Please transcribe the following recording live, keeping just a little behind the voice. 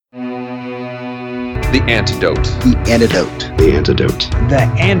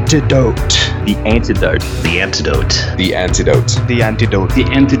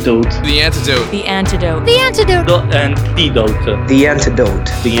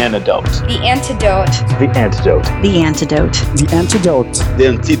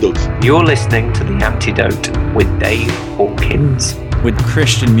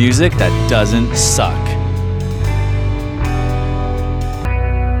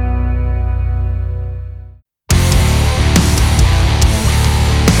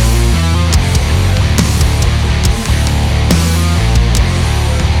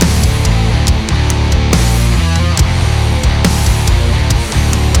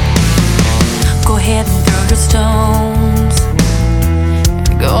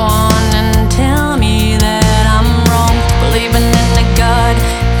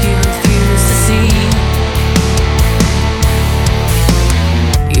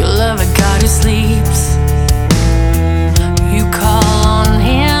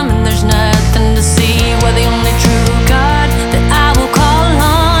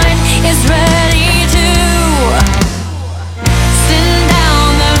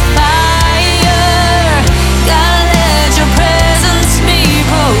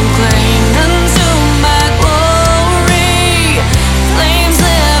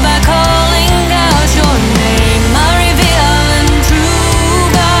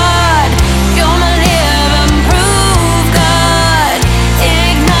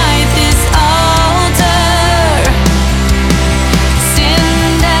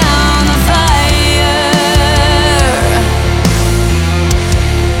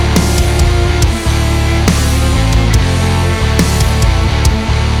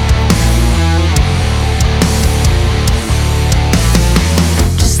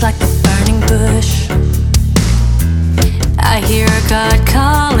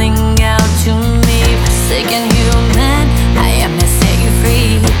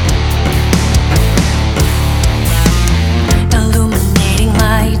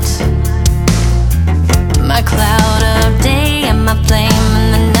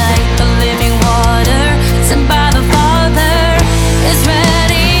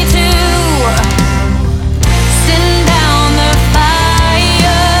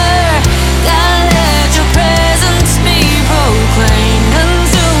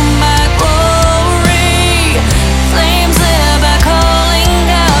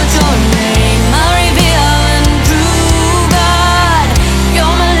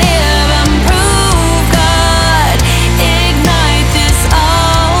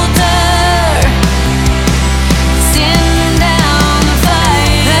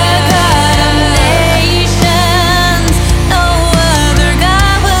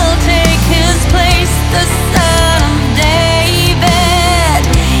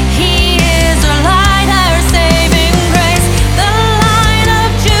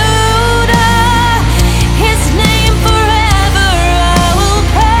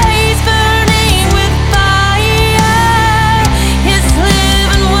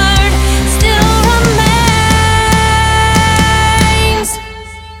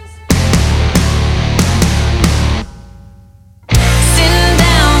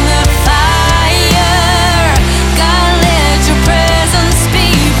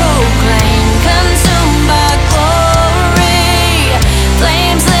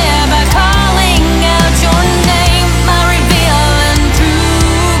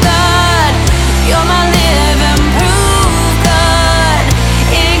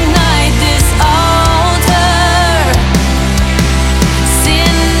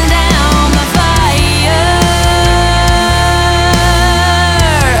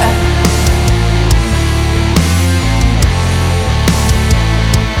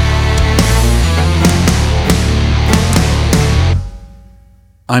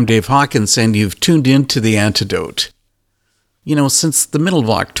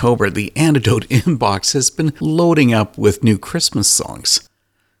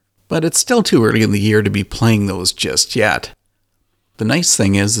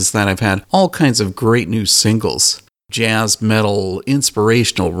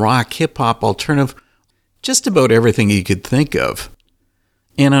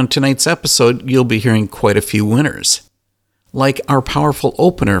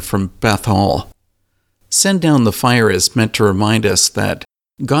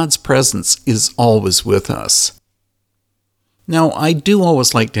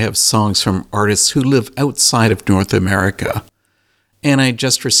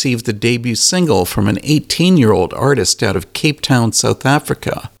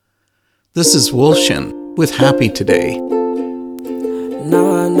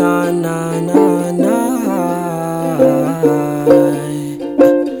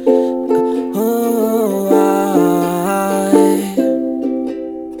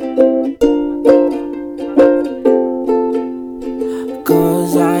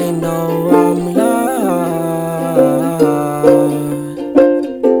'cause I know I'm loved.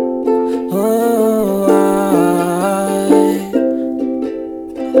 Oh, I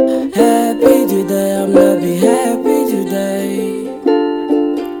happy today, I'm gonna be happy today.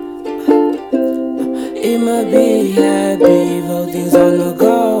 I'ma be happy, though things are not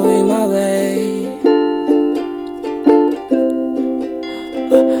going my way.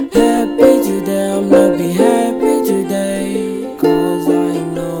 Happy today, I'm gonna be happy today, 'cause I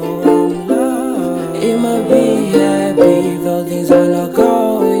know I'm loved. I'ma be happy, though things are not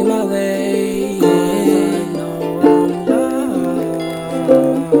going my way. 'Cause I know I'm loved.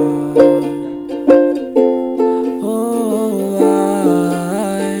 Oh,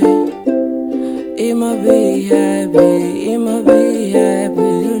 I'ma be happy, I'ma be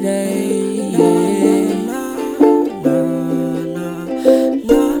happy today.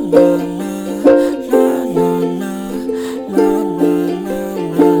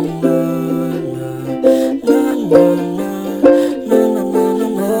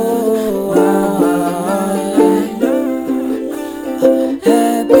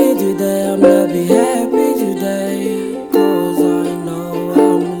 Happy today, I'm gonna be happy today, 'cause I know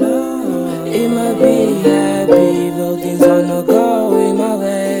I'm loved. I'ma be happy, though things are not going my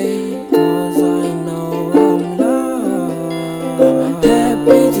way, 'cause I know I'm loved.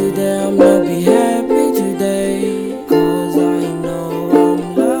 Happy today, I'm gonna be happy today, 'cause I know I'm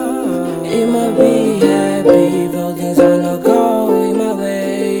loved. I'ma be happy, though things are not going my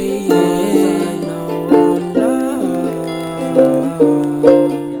way, 'cause I know I'm loved.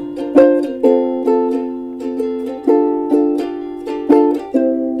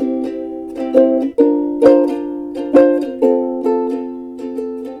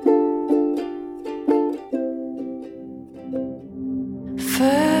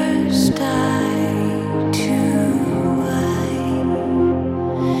 First eye to eye,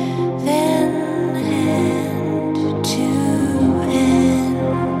 then hand to hand,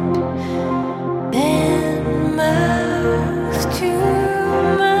 then mouth to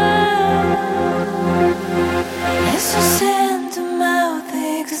mouth. It's just hand-to-mouth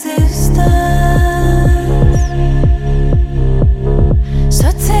existence. So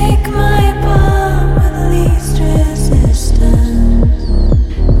take my palm with least resistance.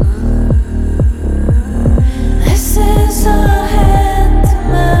 This is a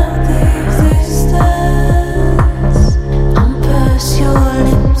hand-to-mouth existence. Unpurse your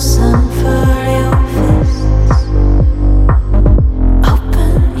lips, unfurl your fists,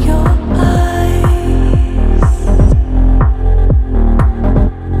 open your eyes.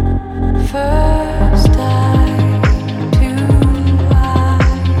 First eye to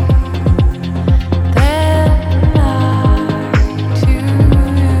eye, then eye to you,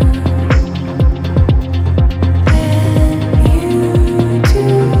 then you to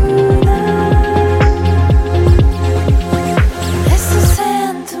them. This is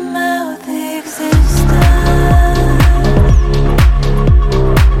hand-to-mouth existence.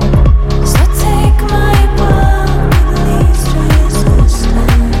 So take my palm with least resistance.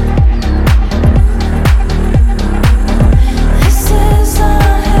 This is a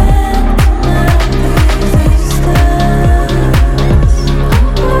hand-to-mouth existence.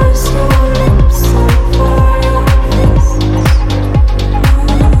 Unpurse your lips, unfurl your fists,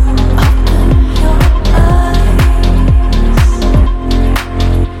 open your eyes.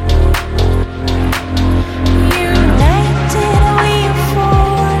 United we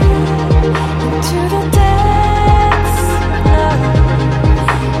fall into the depths of love.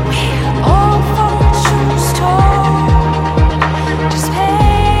 We're all fortunes told. Just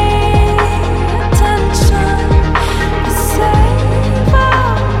pay attention and save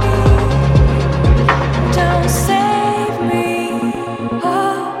me. Don't save me.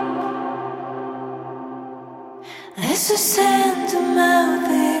 Oh, this is hand-to-mouth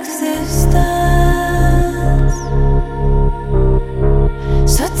existence.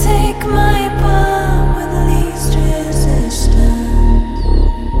 So take my palm with least resistance.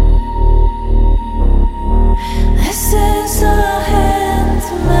 This is a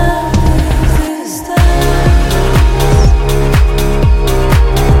hand-to-mouth existence.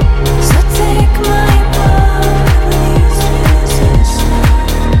 So take my palm with least resistance.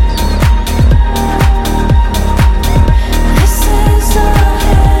 This is a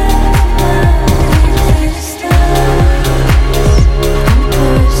hand-to-mouth existence.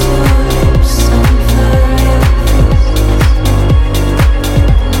 Unpurse your lips, unfurl your fists,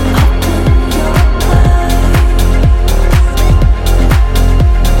 open your eyes.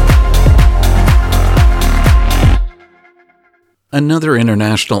 Another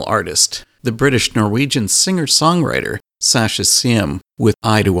international artist, the British-Norwegian singer-songwriter Sasha Siem, with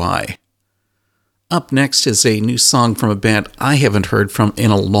Eye to Eye. Up next is a new song from a band I haven't heard from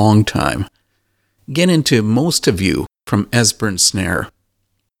in a long time. Get into Most of You from Esbern Snare.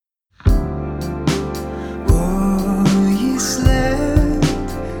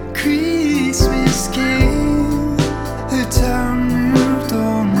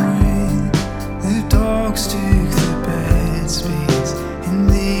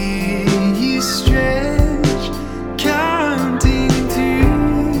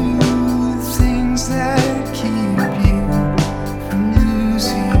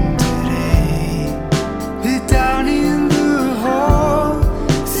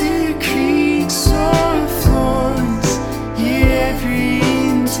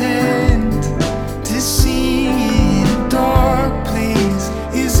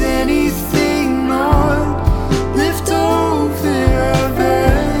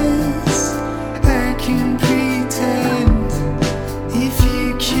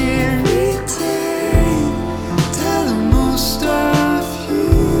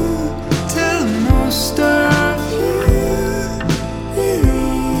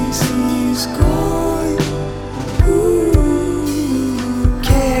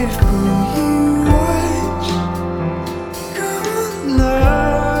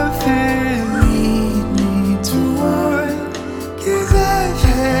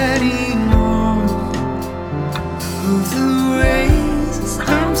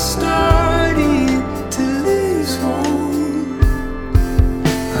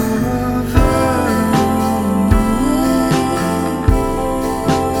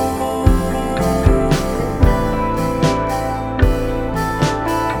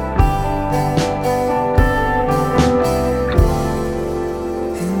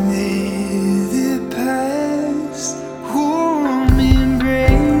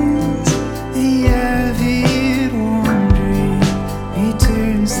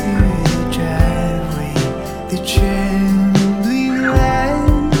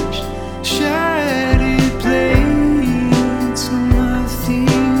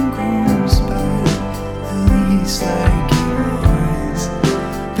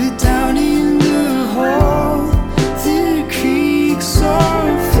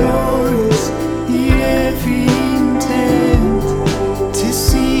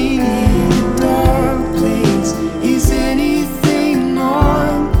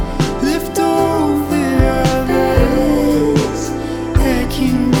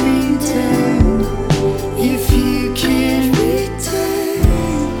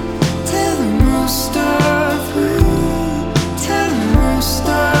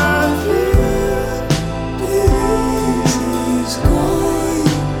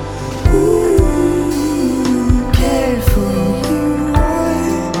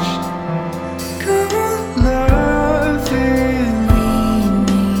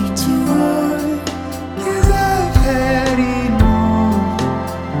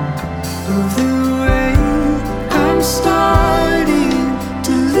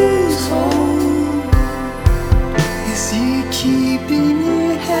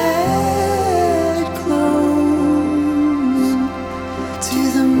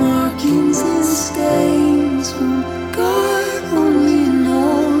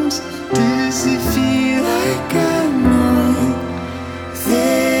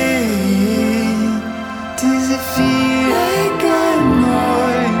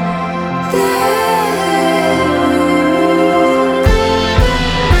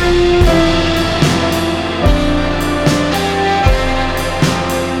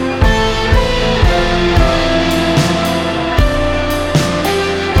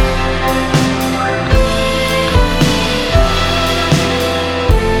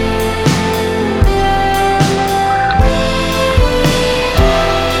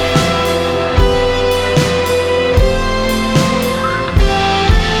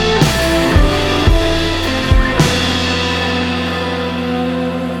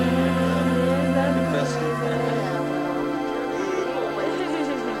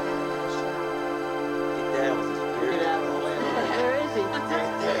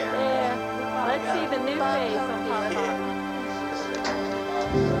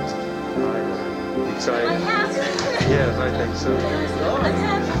 Exciting. Yes, I think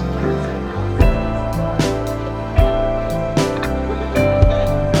so.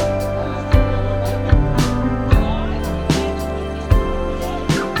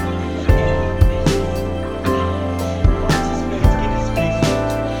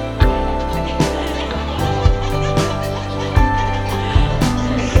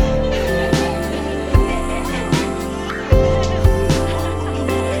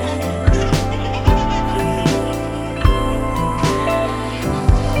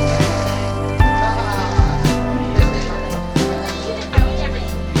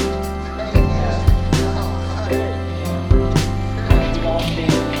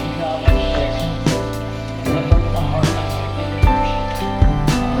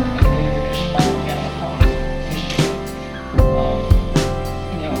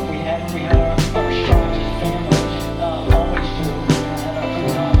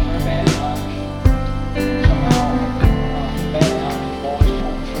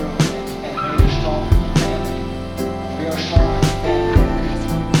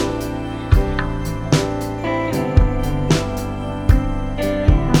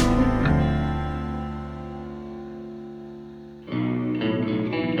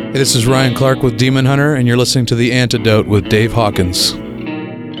 Hey, this is Ryan Clark with Demon Hunter, and you're listening to The Antidote with Dave Hawkins.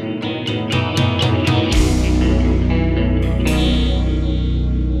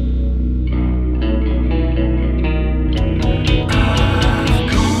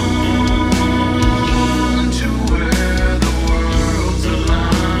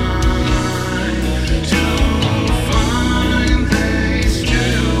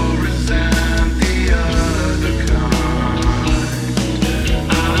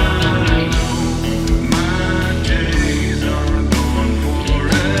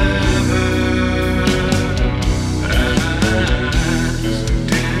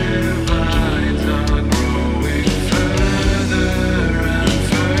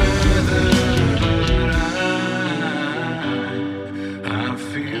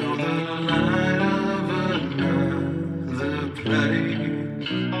 Feel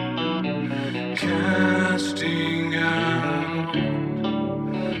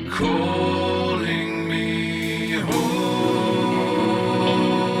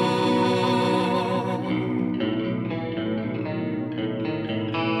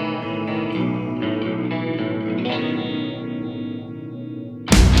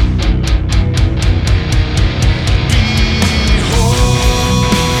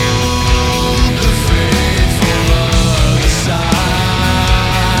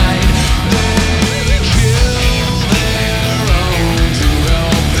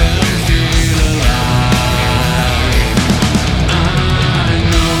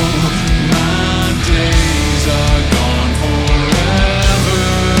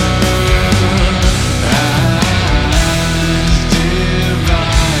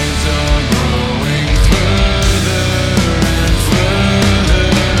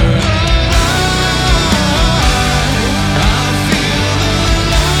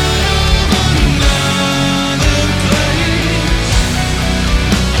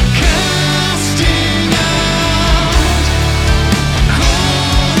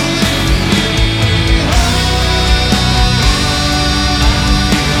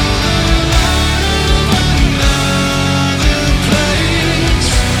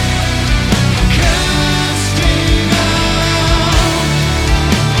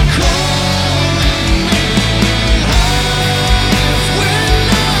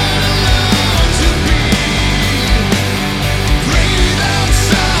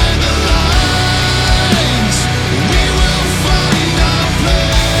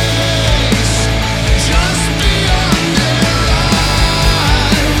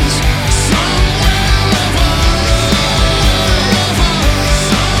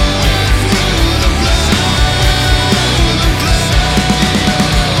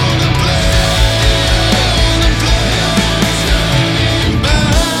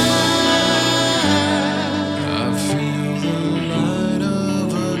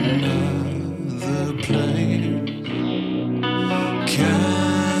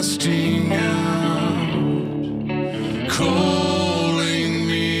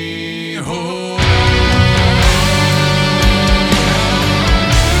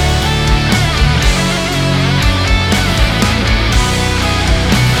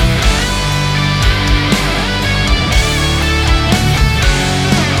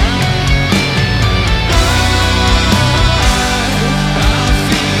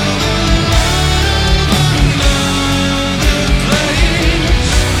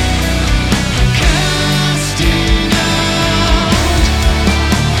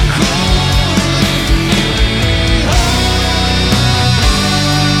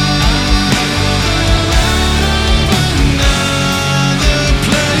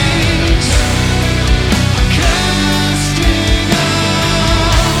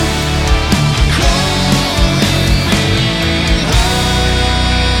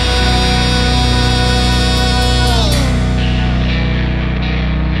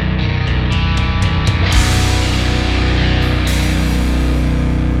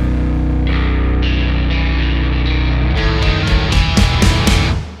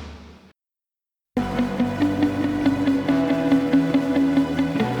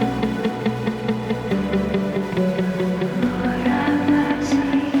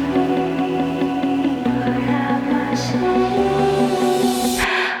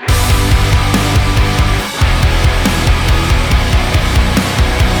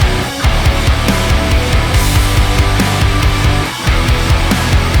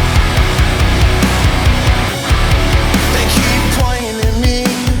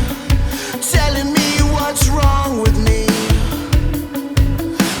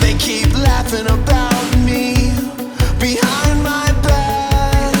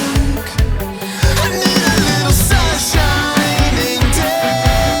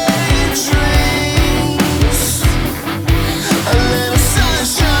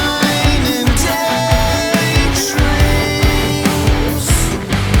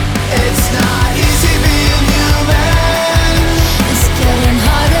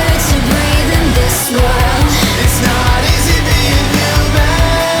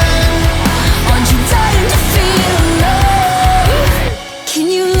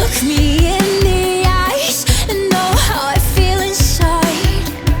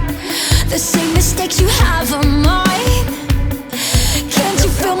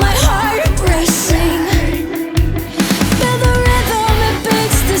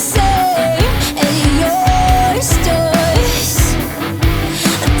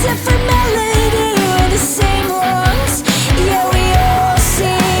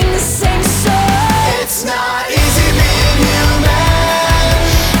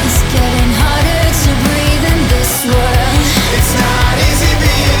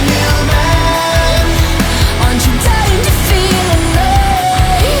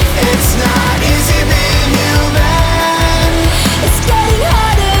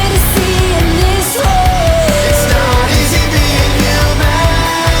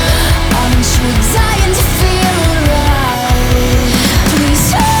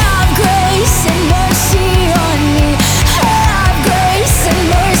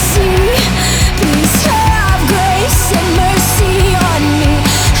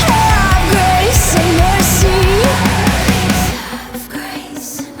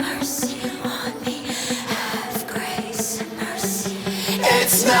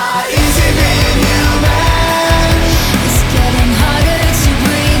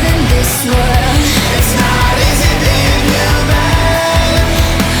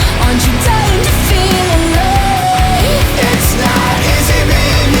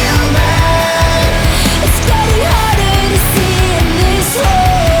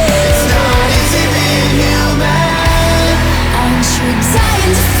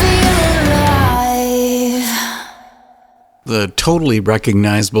the totally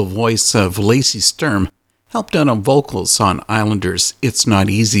recognizable voice of Lacey Sturm helped out on vocals on Islanders' It's Not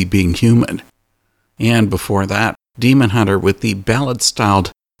Easy Being Human. And before that, Demon Hunter with the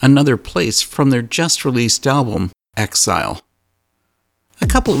ballad-styled Another Place from their just-released album, Exile. A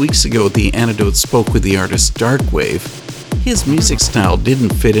couple of weeks ago, The Antidote spoke with the artist Darkwave. His music style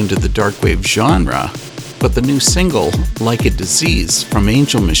didn't fit into the darkwave genre, but the new single, Like a Disease from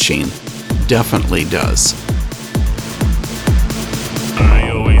Angel Machine, definitely does.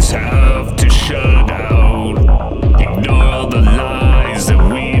 I always have to shut out, ignore all the lies that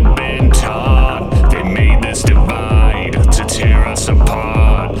we've been taught. They made this divide to tear us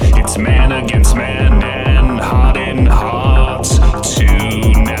apart. It's man against man and heart in heart.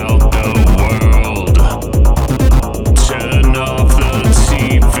 Tune out the world, turn off the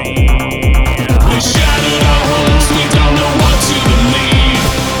TV. We shattered our hopes, we don't know what to believe.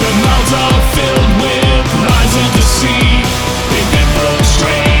 The mouths are filled with lies of deceit. They've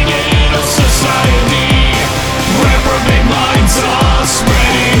infiltrated our society. Reprobate minds are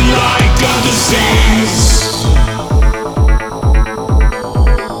spreading like a disease.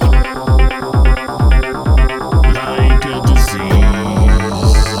 Like a disease.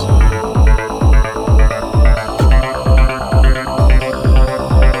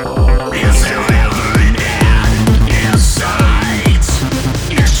 Is there ever an end in sight?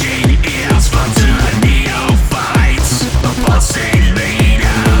 Itching ears from the neophytes. Pulsing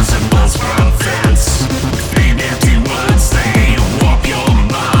leaders and false prophets. With empty words they warp your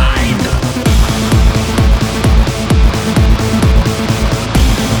mind.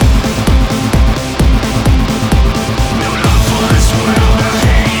 No love for this world, I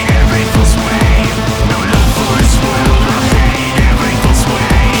hate every false way. No love for this world, I hate every false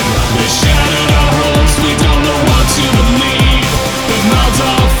way. We shattered our hopes, we don't know what to believe. The mouths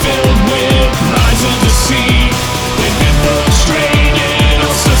are filled with lies of deceit. They've infiltrated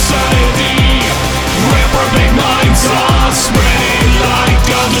our society. Reprobate minds are spreading like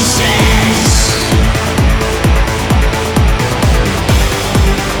a disease.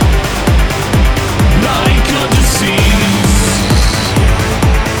 Like a disease.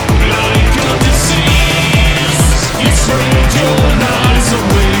 Like a disease. You spread your lies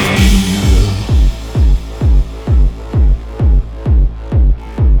away.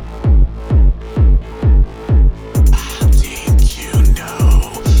 I think you know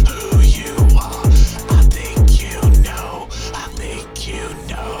who you are. I think you know. I think you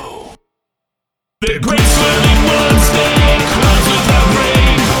know. The great swirling words they clouds without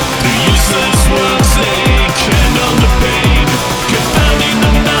rain. The useless words they can numb the pain. Confounding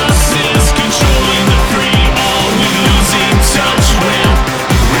the masses, controlling the free. All we losing touch with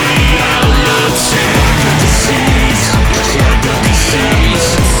reality. Like a disease, just like a disease.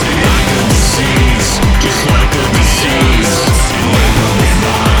 Like a disease, just like a disease. Reprobate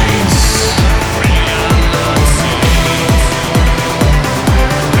minds.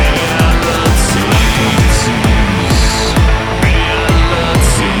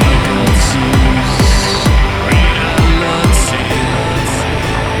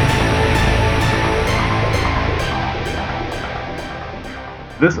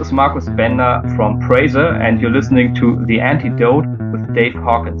 This is Markus Bender from Praiser, and you're listening to The Antidote with Dave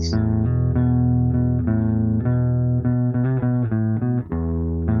Hawkins.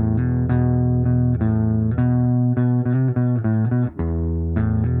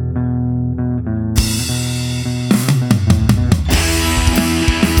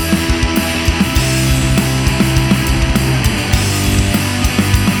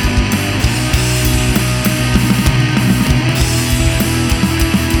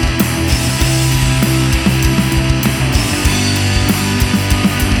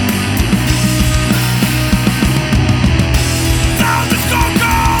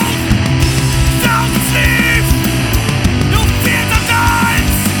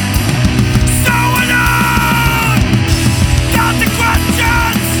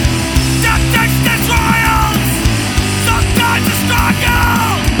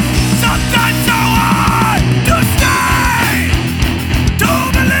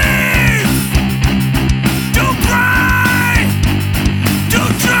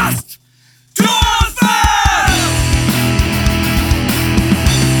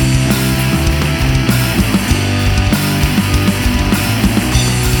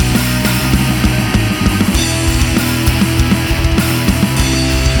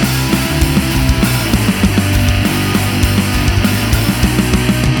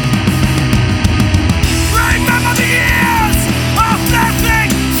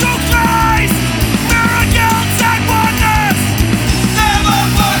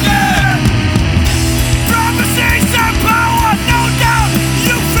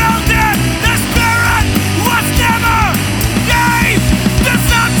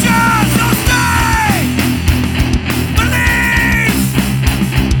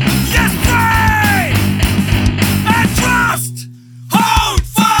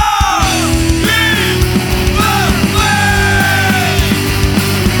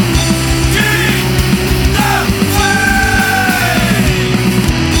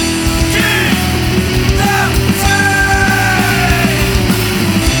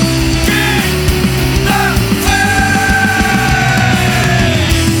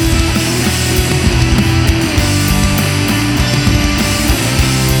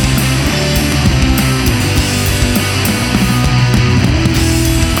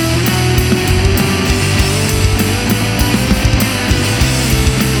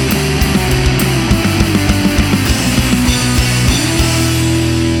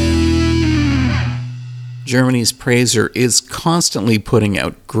 Germany's Praiser is constantly putting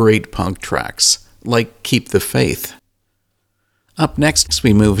out great punk tracks, like Keep the Faith. Up next,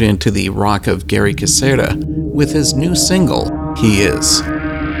 we move into the rock of Gary Caserta with his new single, He Is.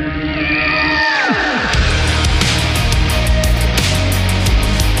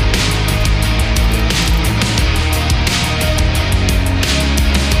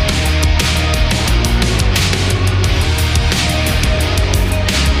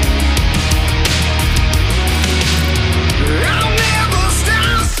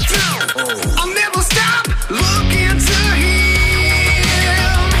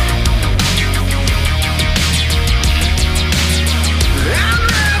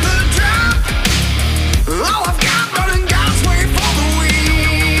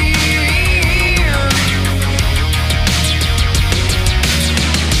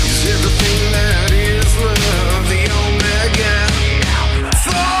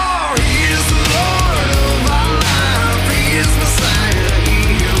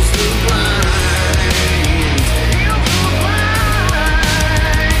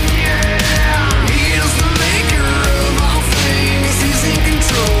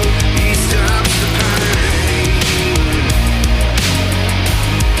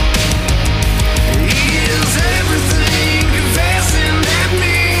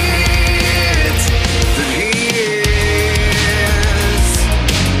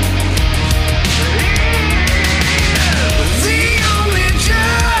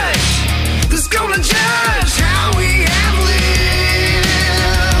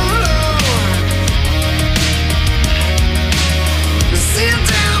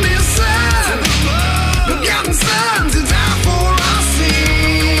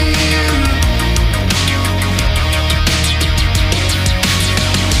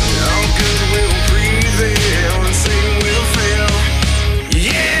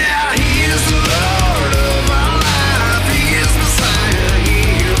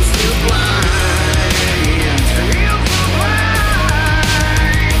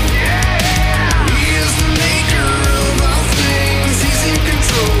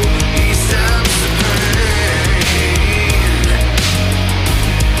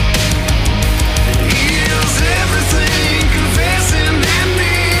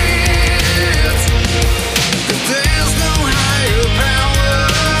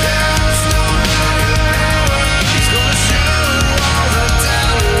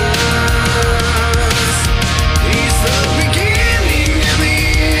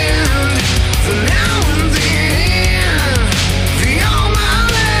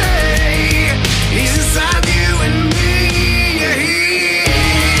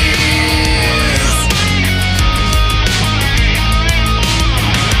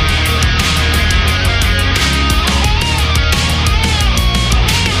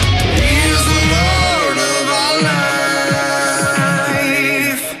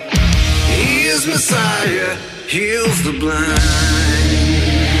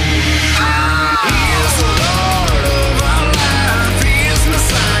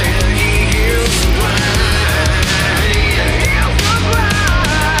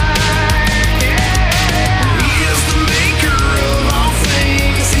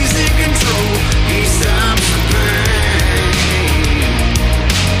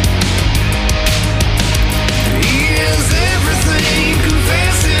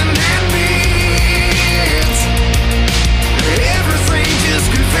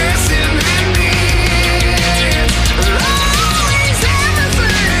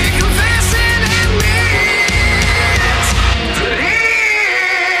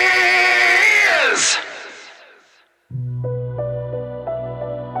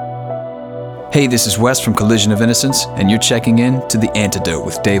 Hey, this is Wes from Collision of Innocence, and you're checking in to The Antidote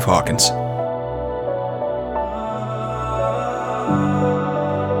with Dave Hawkins.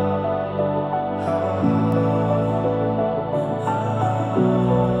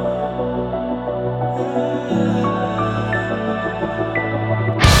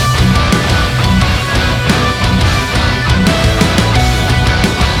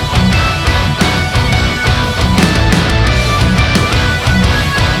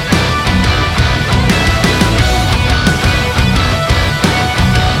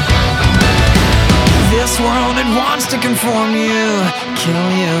 Conform you, kill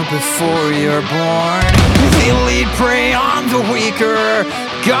you before you're born. The lead prey on the weaker.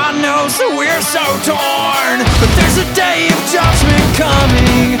 God knows that we're so torn. But there's a day of judgment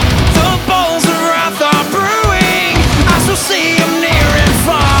coming. The bowls of wrath are brewing. I shall see him near and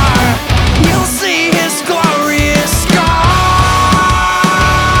far. You'll see his glorious scars.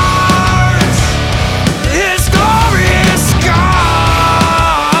 His glorious scars.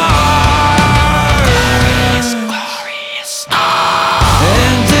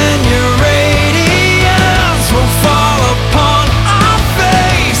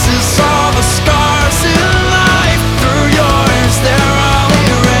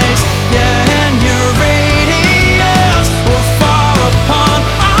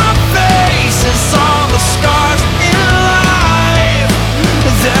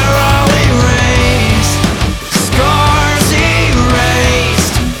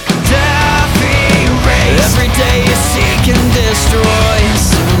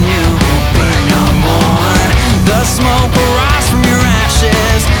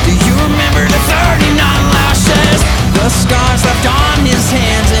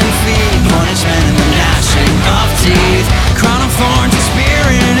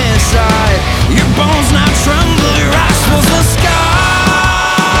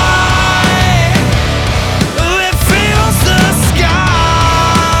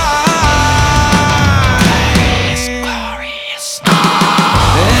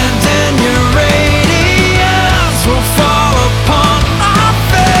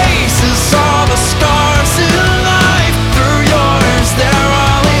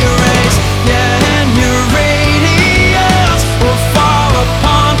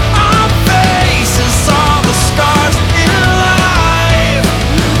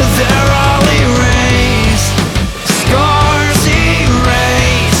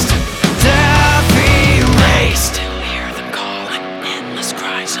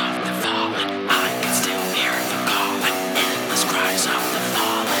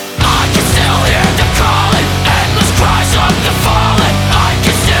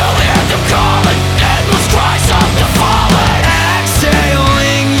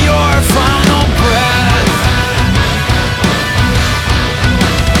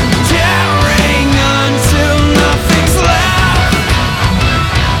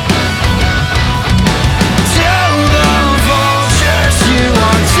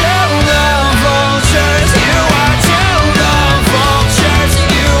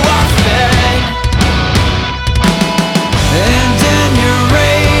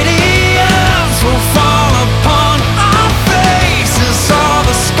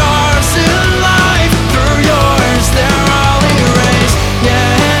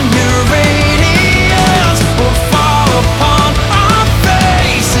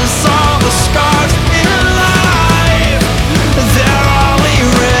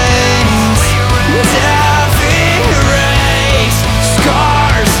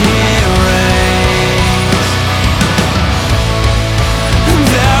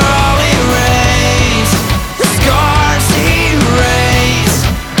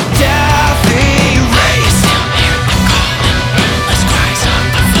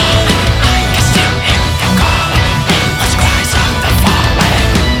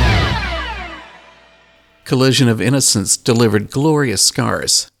 Collision of Innocence delivered Glorious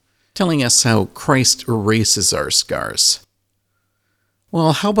Scars, telling us how Christ erases our scars.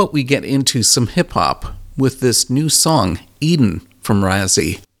 Well, how about we get into some hip-hop with this new song, Eden, from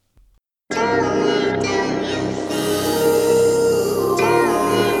Razzie.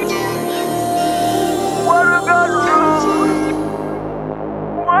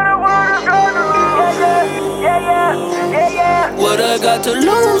 What I got to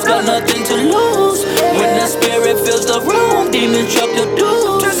lose, got nothing to lose. When the spirit fills the room, demons drop the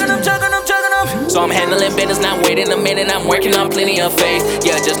dudes. So I'm handling business, not waiting a minute. I'm working on plenty of faith.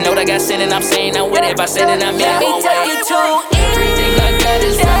 Yeah, just know that I got sin and I'm saying I'm with it. If I said it, I mean it won't wait. Everything I got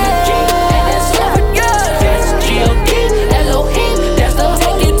is from the G, and that's over good. That's G-O-D, Elohim, that's the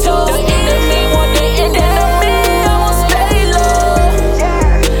take you to. The enemy want the end of me. I won't stay low.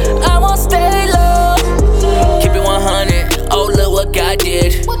 I won't stay low. Keep it 100. Oh, look what God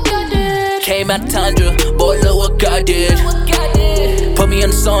did. Came out tundra, boy, look what God did. Put me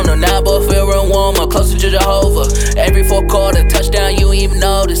in the sauna, now boy feel real warmer, closer to Jehovah. Every 4 quarter, touchdown, you even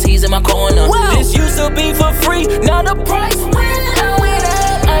notice he's in my corner. Wow. This used to be for free, not a price.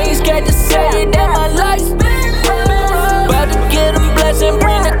 I ain't scared to say it, that my life. About to get him blessed and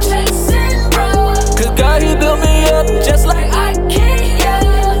bring the chase. Cause God, he built me up just like I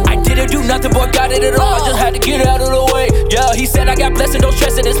can. I didn't do nothing, boy, got it at all. I just had to get out of the way. Yeah, he said I got blessing, don't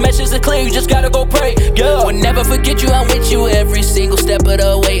stress it. This message is clear, you just gotta go pray. Yeah, will never forget you, I'm with you every single step of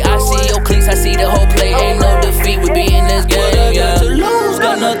the way. I see your cleats, I see the whole play. Ain't no defeat, we be in this game. What I got to lose,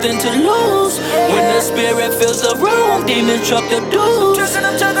 got nothing to lose. When the spirit fills the room, demons drop the dudes.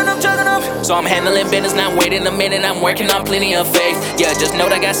 So I'm handling business, not waiting a minute. I'm working on plenty of faith. Yeah, just know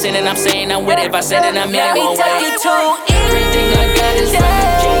that I got sin and I'm saying I'm with it. If I said it, I mean it won't wait. Everything I got is from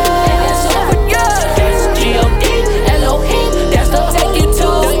the G, and that's over good. That's G-O-D, Elohim, that's the take you to.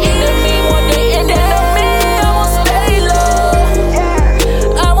 The enemy want the end of me. I won't stay low.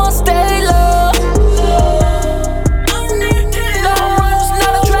 I won't stay low. No runs,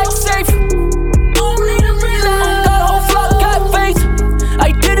 not a track safe. Got a whole flock, got faith.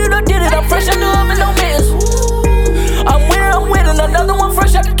 I did it, I'm fresh, I know I'm in no mess. I'm winning, another one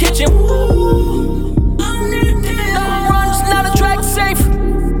fresh out the kitchen. No runs, not a track safe.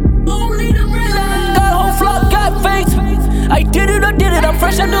 Got a whole flock, got faith. I did it, I'm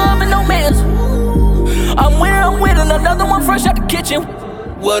fresh, I know I'm in no mess. I'm winning, another one fresh out the kitchen.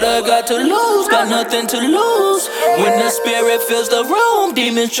 What I got to lose, got nothing to lose. When the spirit fills the room,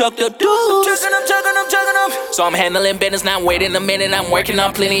 demons truck the dudes. So I'm handling business, not waiting a minute. I'm working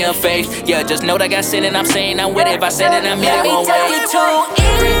on plenty of faith. Yeah, just know that I got sin and I'm saying I'm with it. If I said it, I mean it won't wait.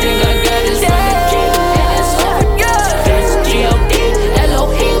 Everything I got is from the G, and that's over good. That's G-O-D,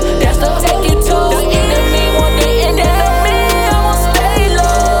 Elohim, that's the take you to. The enemy want the end of me. I won't stay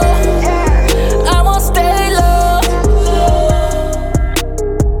low. I won't stay low.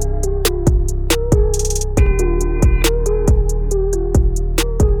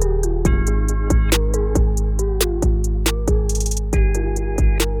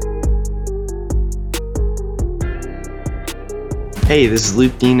 Hey, this is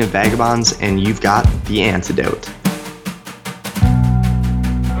Luke Dean of Vagabonds, and you've got The Antidote.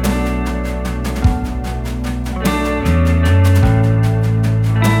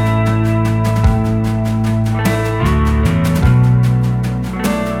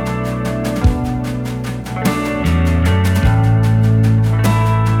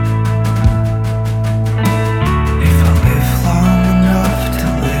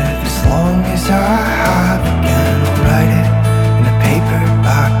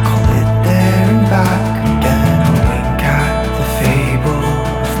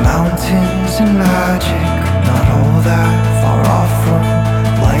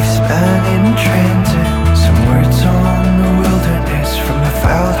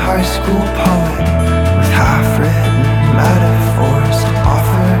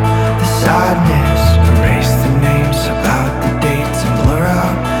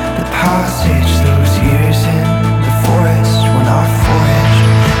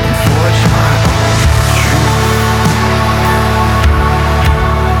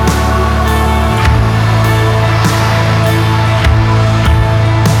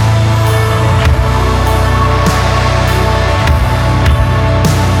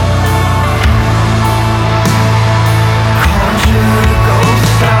 Conjure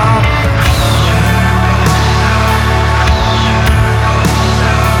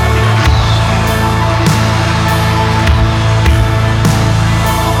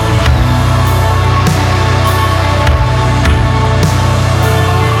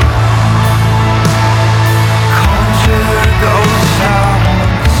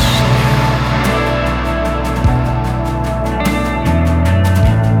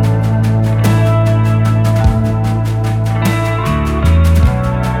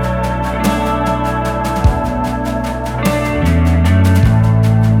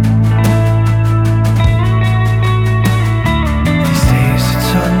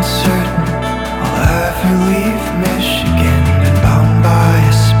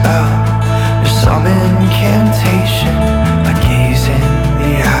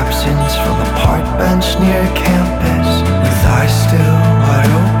bench near campus, with eyes still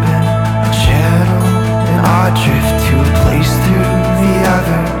wide open, a channel, and I drift to a place through the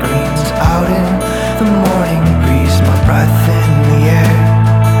evergreens, out in the morning breeze, my breath in the air,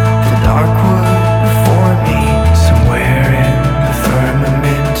 the dark wood before me, somewhere in the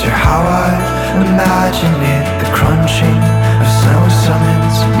firmament, or how I imagine it, the crunching of snow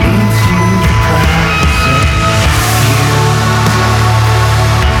summons me to the present.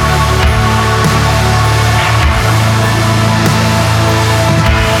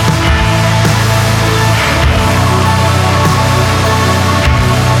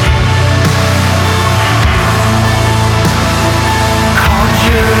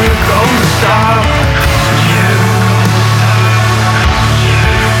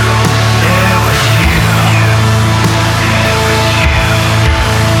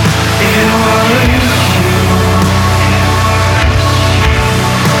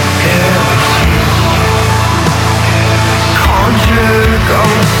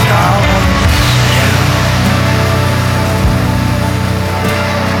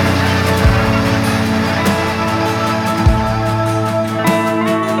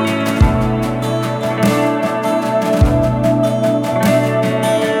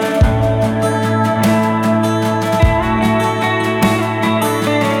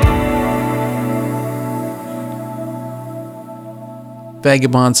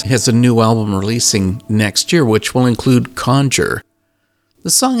 Vagabonds has a new album releasing next year, which will include Conjure. The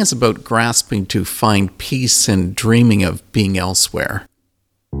song is about grasping to find peace and dreaming of being elsewhere.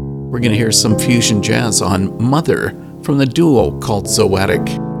 We're going to hear some fusion jazz on Mother from the duo called Zoetic.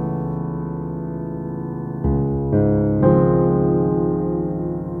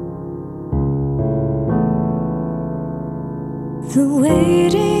 The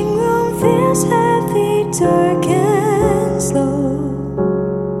waiting room feels heavy, dark and slow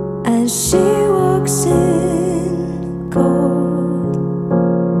as she walks in cold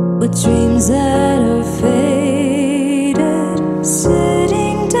with dreams that are faded,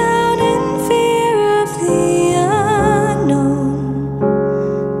 sitting down in fear of the unknown.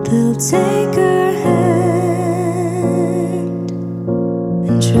 They'll take her hand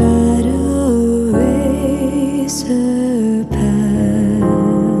and try to erase her past.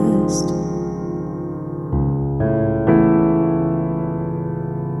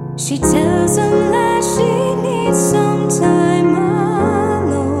 She tells him that she needs some time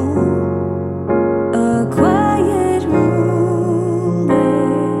alone,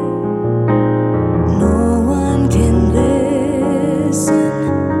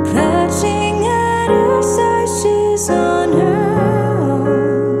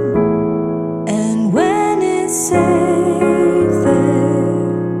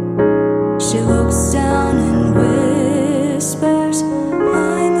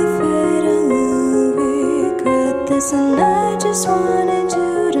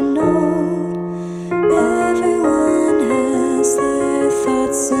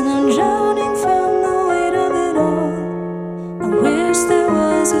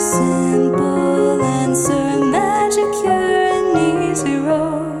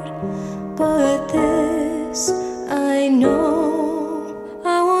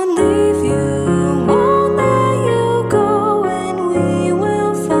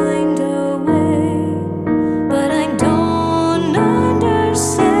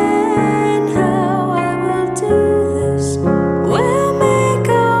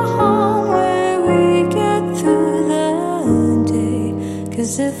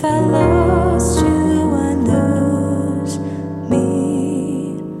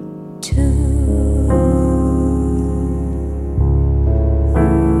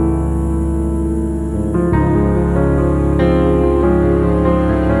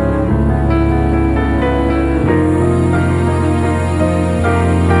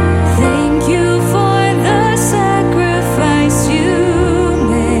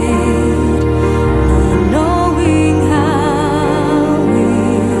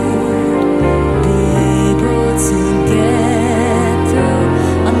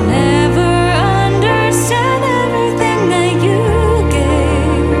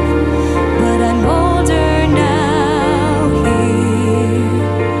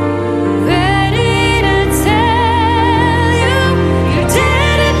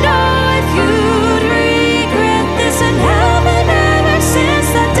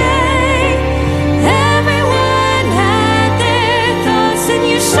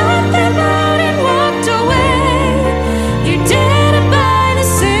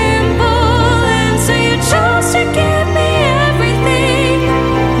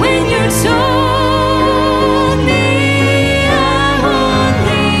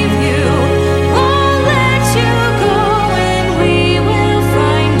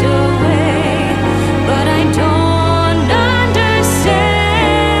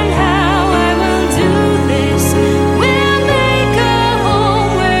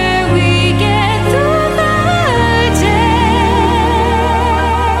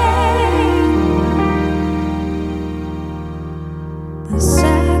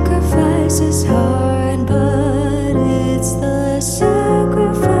 sacrifice is hard, but it's the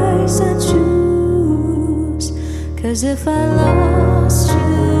sacrifice I choose. 'Cause if I lost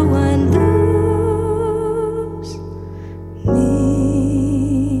you, I'd lose me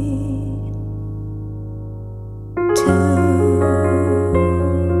too.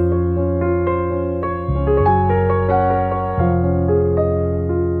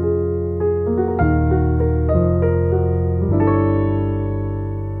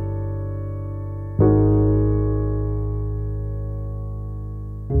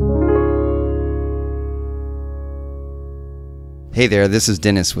 Hey there, this is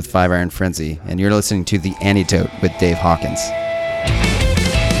Dennis with 5 Iron Frenzy, and you're listening to The Antidote with Dave Hawkins.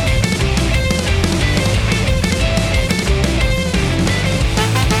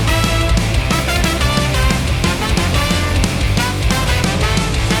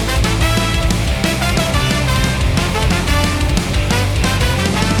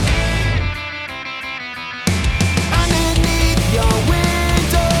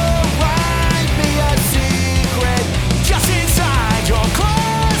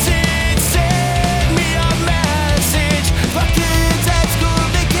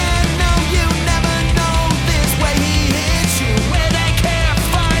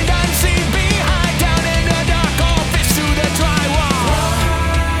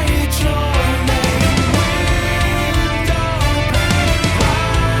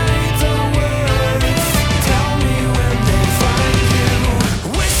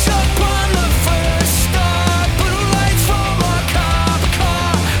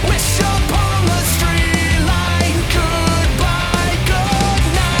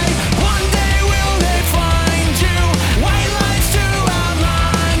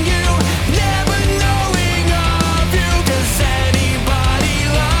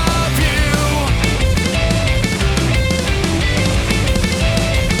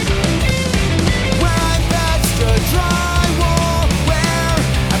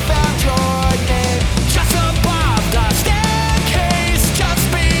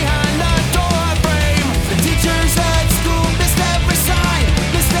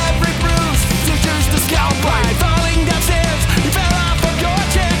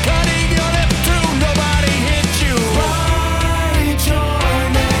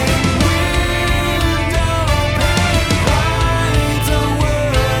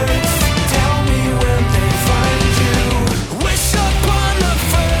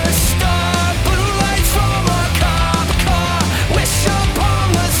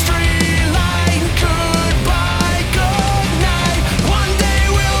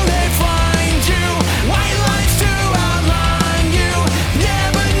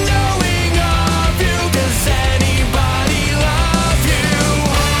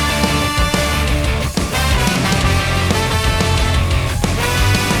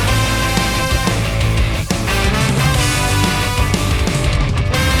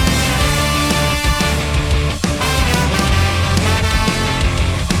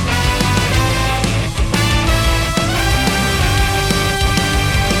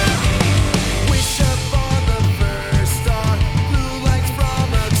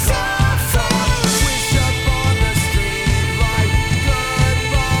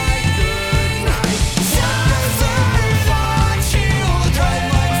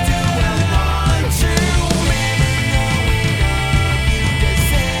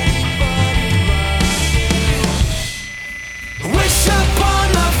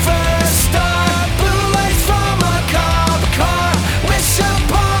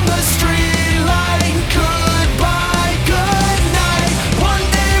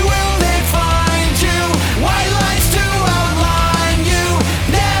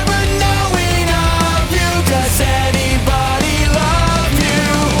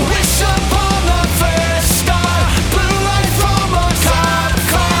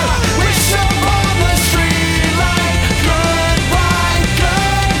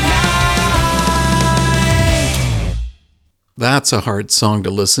 That's a hard song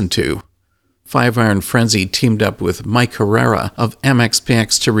to listen to. 5 Iron Frenzy teamed up with Mike Herrera of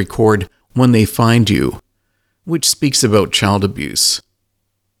MXPX to record When They Find You, which speaks about child abuse.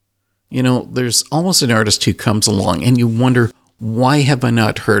 You know, there's almost an artist who comes along and you wonder, why have I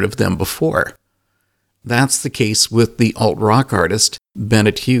not heard of them before? That's the case with the alt-rock artist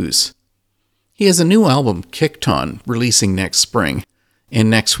Bennett Hughes. He has a new album, Kicked On, releasing next spring, and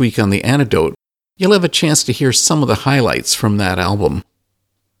next week on The Antidote, you'll have a chance to hear some of the highlights from that album.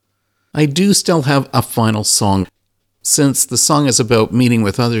 I do still have a final song. Since the song is about meeting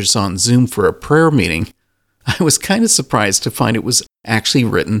with others on Zoom for a prayer meeting, I was kind of surprised to find it was actually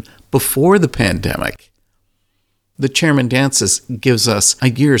written before the pandemic. The Chairman Dances gives us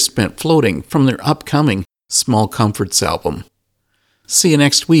a year spent floating from their upcoming Small Comforts album. See you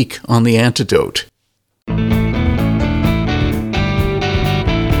next week on The Antidote.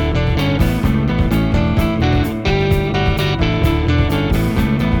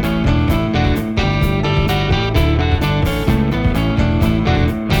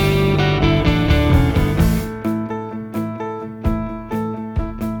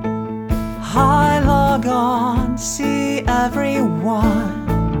 I log on, see everyone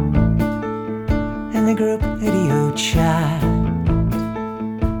in the group video chat.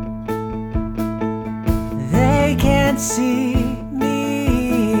 They can't see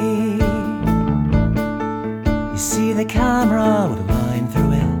me. You see the camera with a line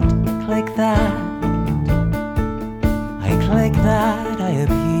through it. Click that. I click that, I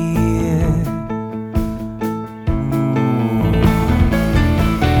appear.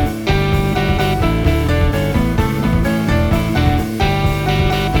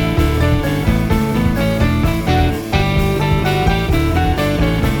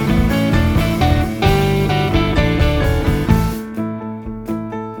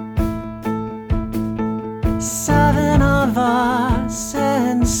 Seven of us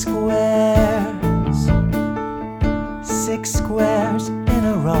in squares, 6 squares in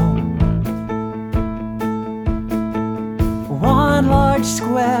a row. One large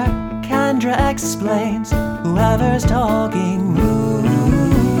square, Kendra explains, whoever's talking moves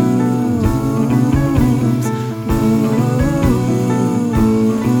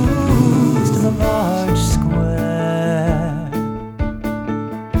to the large square.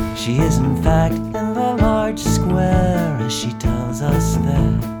 She is in fact in the large square as she tells us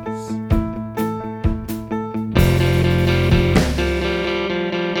this.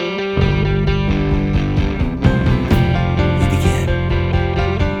 We begin.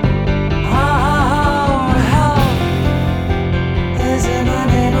 Our help is in the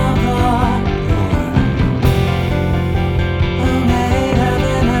name of the Lord, who made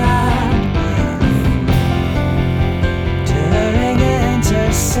heaven and earth. During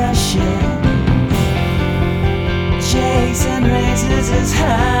intercession, Jason raises his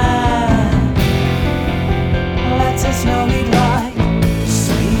hand, lets us know he'd like to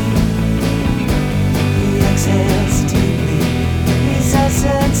speak. He exhales deeply. He says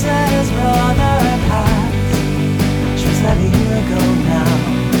since his brother passed, which was that a year ago now,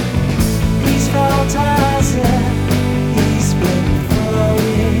 he's felt as if he's been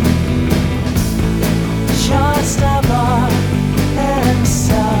floating just above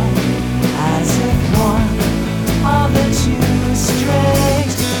himself, as if one of the 2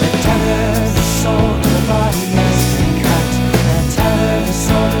 strings that tether the soul to the body has been cut. That tether the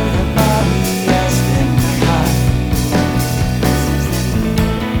soul to the body has been cut.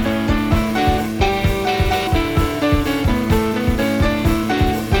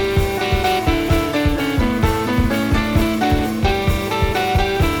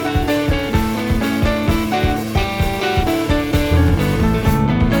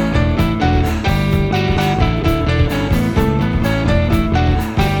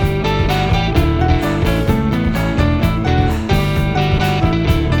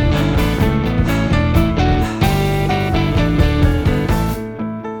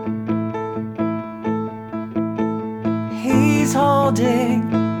 He's holding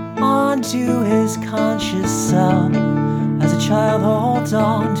on to his conscious self as a child holds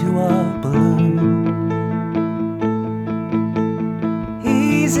on to a balloon.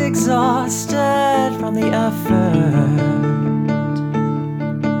 He's exhausted from the effort.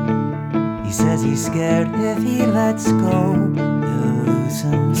 He says he's scared if he lets go, he'll lose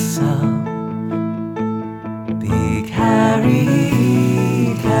himself. Big Harry